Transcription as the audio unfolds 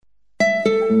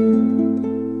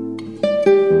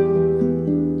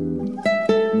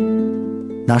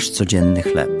Nasz codzienny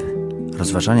chleb.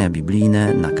 Rozważania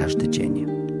biblijne na każdy dzień.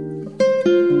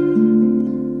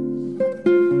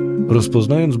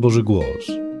 Rozpoznając Boży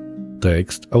głos.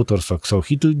 Tekst autorstwa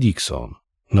Dixon.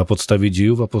 Na podstawie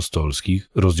Dziejów Apostolskich,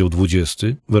 rozdział 20,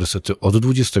 wersety od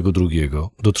 22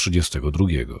 do 32.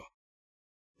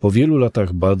 Po wielu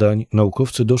latach badań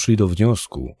naukowcy doszli do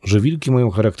wniosku, że wilki mają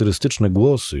charakterystyczne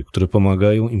głosy, które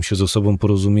pomagają im się ze sobą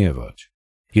porozumiewać.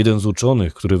 Jeden z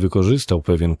uczonych, który wykorzystał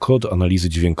pewien kod analizy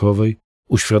dźwiękowej,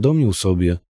 uświadomił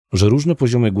sobie, że różne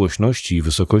poziomy głośności i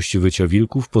wysokości wycia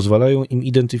wilków pozwalają im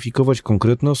identyfikować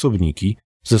konkretne osobniki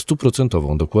ze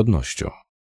 100% dokładnością.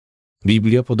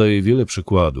 Biblia podaje wiele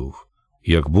przykładów,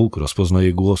 jak Bóg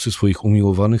rozpoznaje głosy swoich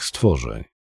umiłowanych stworzeń.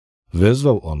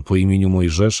 Wezwał On po imieniu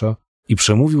Mojżesza i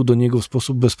przemówił do niego w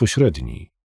sposób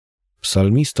bezpośredni.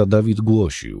 Psalmista Dawid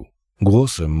głosił: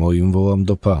 „Głosem moim wołam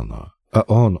do Pana, a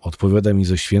On odpowiada mi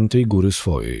ze świętej góry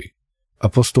swojej”.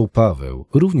 Apostoł Paweł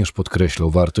również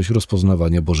podkreślał wartość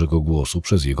rozpoznawania Bożego głosu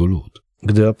przez jego lud.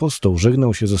 Gdy apostoł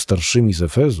żegnał się ze starszymi z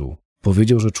Efezu,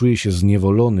 powiedział, że czuje się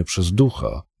zniewolony przez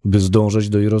Ducha, by zdążyć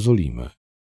do Jerozolimy.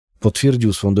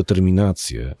 Potwierdził swą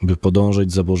determinację, by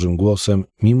podążać za Bożym głosem,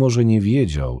 mimo że nie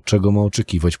wiedział, czego ma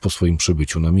oczekiwać po swoim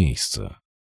przybyciu na miejsce.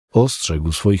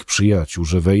 Ostrzegł swoich przyjaciół,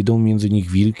 że wejdą między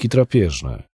nich wilki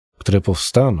drapieżne, które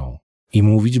powstaną i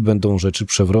mówić będą rzeczy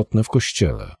przewrotne w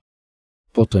Kościele.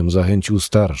 Potem zachęcił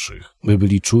starszych, by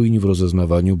byli czujni w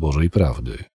rozeznawaniu Bożej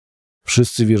prawdy.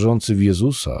 Wszyscy wierzący w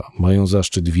Jezusa mają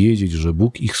zaszczyt wiedzieć, że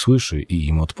Bóg ich słyszy i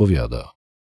im odpowiada.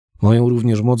 Mają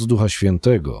również moc Ducha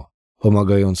Świętego,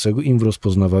 pomagającego im w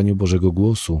rozpoznawaniu Bożego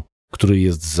głosu, który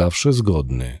jest zawsze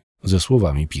zgodny ze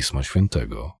słowami Pisma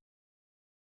Świętego.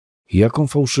 Jaką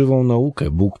fałszywą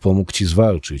naukę Bóg pomógł Ci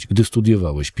zwalczyć, gdy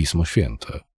studiowałeś Pismo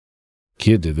Święte?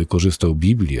 Kiedy wykorzystał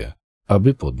Biblię,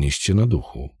 aby podnieść Cię na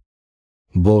duchu?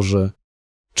 Boże,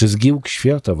 czy zgiełk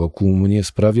świata wokół mnie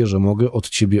sprawia, że mogę od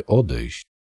Ciebie odejść?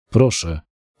 Proszę,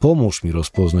 pomóż mi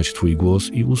rozpoznać Twój głos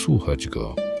i usłuchać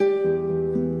go.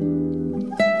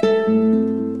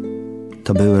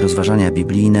 To były rozważania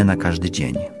biblijne na każdy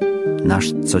dzień.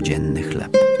 Nasz codzienny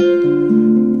chleb.